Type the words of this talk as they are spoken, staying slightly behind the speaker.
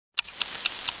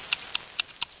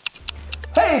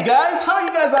Hey guys, how are you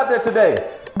guys out there today?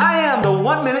 I am the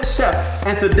 1 Minute Chef,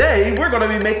 and today we're gonna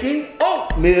be making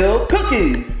oatmeal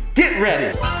cookies. Get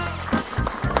ready.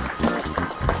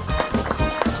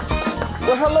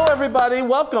 Well, hello everybody,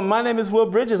 welcome. My name is Will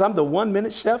Bridges. I'm the 1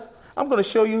 Minute Chef. I'm gonna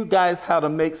show you guys how to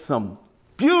make some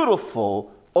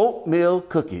beautiful oatmeal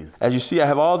cookies. As you see, I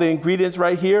have all the ingredients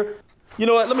right here. You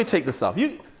know what, let me take this off.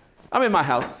 I'm in my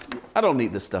house. I don't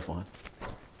need this stuff on.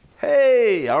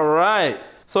 Hey, all right.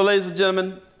 So ladies and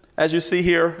gentlemen, as you see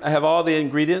here, I have all the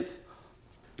ingredients.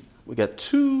 We got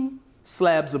 2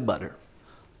 slabs of butter,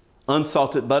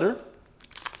 unsalted butter.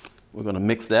 We're gonna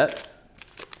mix that.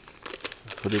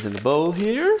 Put it in the bowl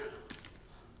here.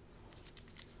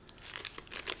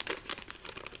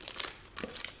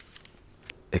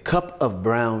 A cup of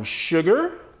brown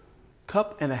sugar,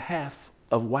 cup and a half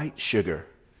of white sugar.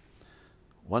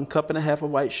 1 cup and a half of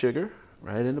white sugar,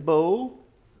 right in the bowl.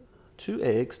 2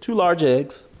 eggs, 2 large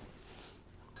eggs.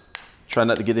 Try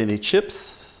not to get any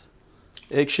chips,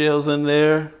 eggshells in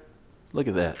there. Look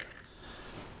at that.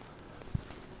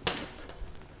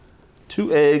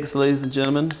 2 eggs, ladies and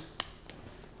gentlemen.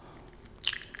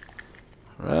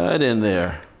 Right in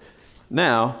there.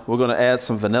 Now, we're gonna add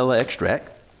some vanilla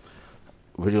extract.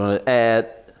 We're gonna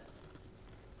add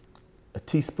a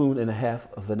teaspoon and a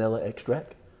half of vanilla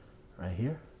extract, right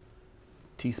here.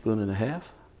 Teaspoon and a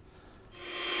half.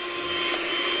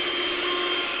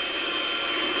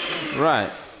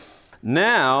 Right.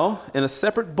 Now, in a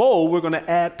separate bowl, we're gonna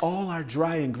add all our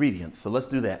dry ingredients. So let's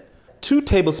do that. 2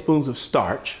 tablespoons of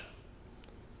starch.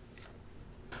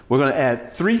 We're gonna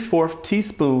add 3/4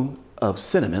 teaspoon of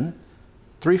cinnamon,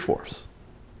 3/4.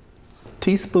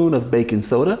 Teaspoon of baking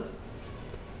soda.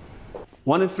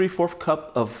 1 3/4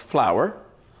 cup of flour.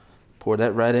 Pour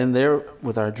that right in there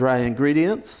with our dry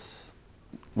ingredients.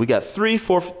 We got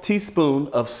 3/4 teaspoon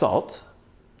of salt,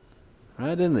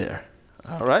 right in there.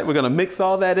 All right, we're gonna mix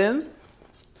all that in.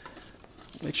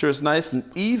 Make sure it's nice and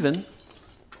even.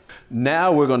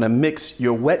 Now we're gonna mix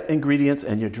your wet ingredients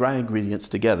and your dry ingredients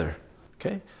together,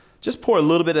 okay? Just pour a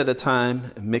little bit at a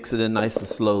time and mix it in nice and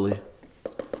slowly.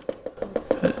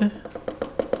 Okay.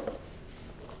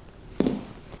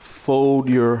 Fold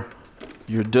your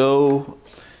dough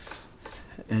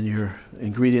and your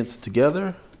ingredients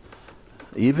together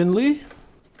evenly.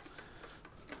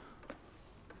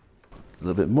 A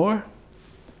little bit more.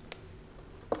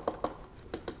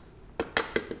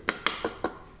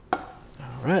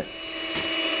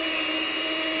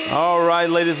 All right,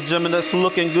 ladies and gentlemen, that's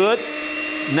looking good.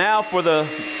 Now for the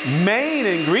main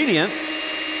ingredient.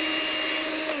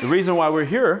 The reason why we're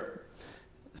here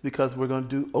is because we're going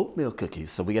to do oatmeal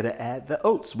cookies. So we got to add the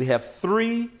oats. We have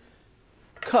 3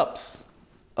 cups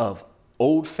of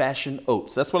old-fashioned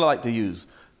oats. That's what I like to use.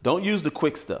 Don't use the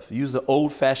quick stuff. Use the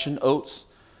old-fashioned oats,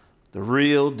 the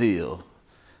real deal.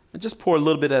 And just pour a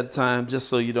little bit at a time just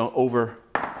so you don't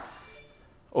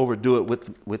overdo it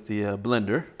with the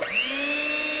blender.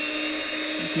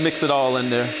 Just mix it all in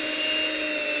there.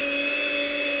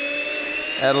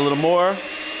 Add a little more.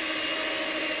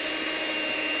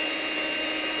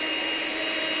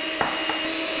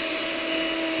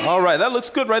 All right, that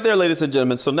looks good right there, ladies and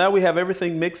gentlemen. So now we have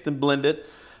everything mixed and blended.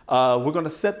 We're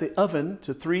gonna set the oven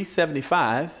to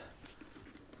 375.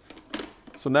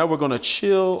 So now we're gonna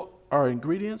chill our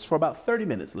ingredients for about 30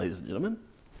 minutes, ladies and gentlemen.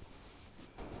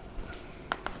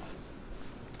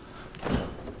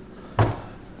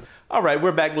 All right,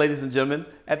 we're back, ladies and gentlemen.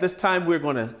 At this time, we're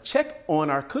gonna check on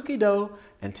our cookie dough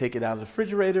and take it out of the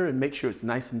refrigerator and make sure it's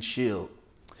nice and chilled.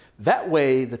 That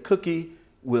way, the cookie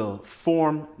will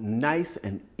form nice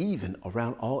and even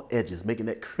around all edges, making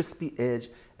that crispy edge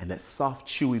and that soft,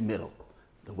 chewy middle,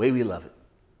 the way we love it.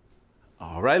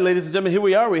 All right, ladies and gentlemen, here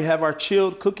we are. We have our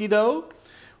chilled cookie dough.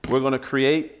 We're gonna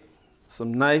create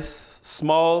some nice,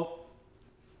 small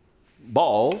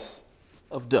balls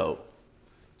of dough,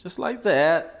 just like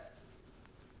that.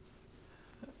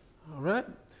 All right,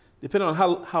 depending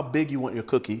on how big you want your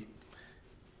cookie,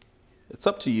 it's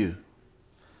up to you.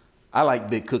 I like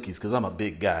big cookies because I'm a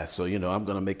big guy, so you know I'm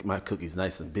gonna make my cookies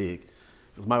nice and big.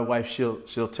 Because my wife,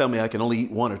 she'll tell me I can only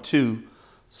eat 1 or 2,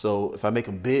 so if I make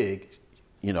them big,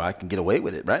 you know I can get away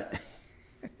with it, right?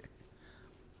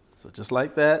 So just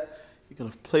like that, you're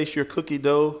gonna place your cookie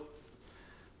dough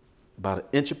about 1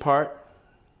 inch apart.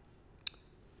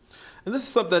 And this is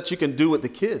something that you can do with the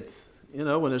kids. You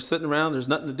know, when they're sitting around, there's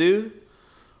nothing to do.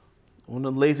 One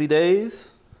of them lazy days.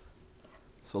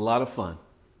 It's a lot of fun.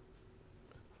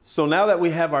 So now that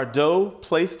we have our dough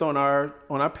placed on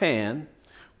our pan,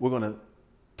 we're gonna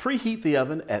preheat the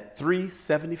oven at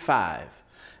 375.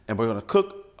 And we're gonna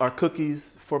cook our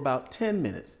cookies for about 10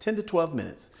 minutes, 10 to 12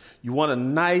 minutes. You want a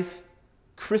nice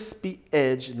crispy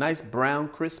edge, nice brown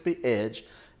crispy edge,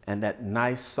 and that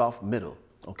nice soft middle,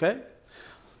 okay?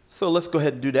 So let's go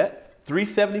ahead and do that.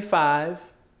 375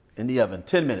 in the oven,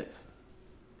 10 minutes.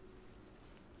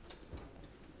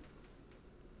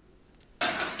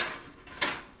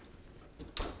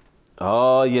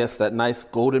 Oh yes, that nice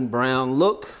golden brown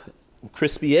look,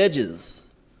 crispy edges.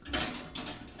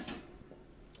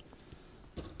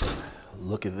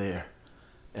 Look at there.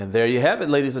 And there you have it,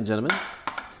 ladies and gentlemen,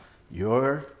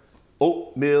 your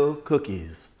oatmeal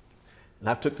cookies. And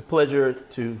I've took the pleasure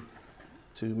to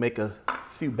make a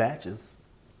few batches.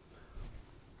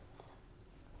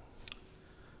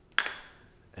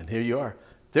 And here you are.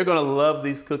 They're gonna love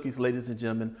these cookies, ladies and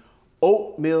gentlemen.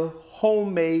 Oatmeal,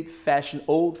 homemade fashion,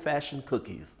 old-fashioned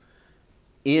cookies.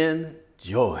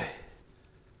 Enjoy.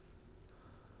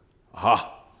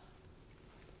 Ah.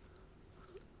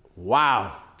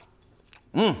 Wow.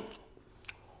 Mmm.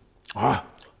 Ah.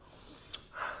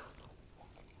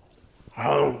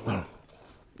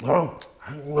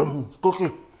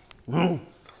 Cookie. Mm.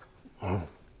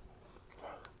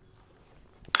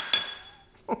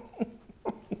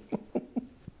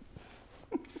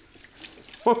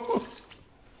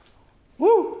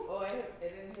 Woo. Oh, it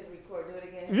didn't hit record. Do it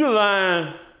again. You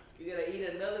lying. You gotta eat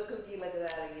another cookie like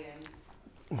that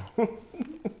again.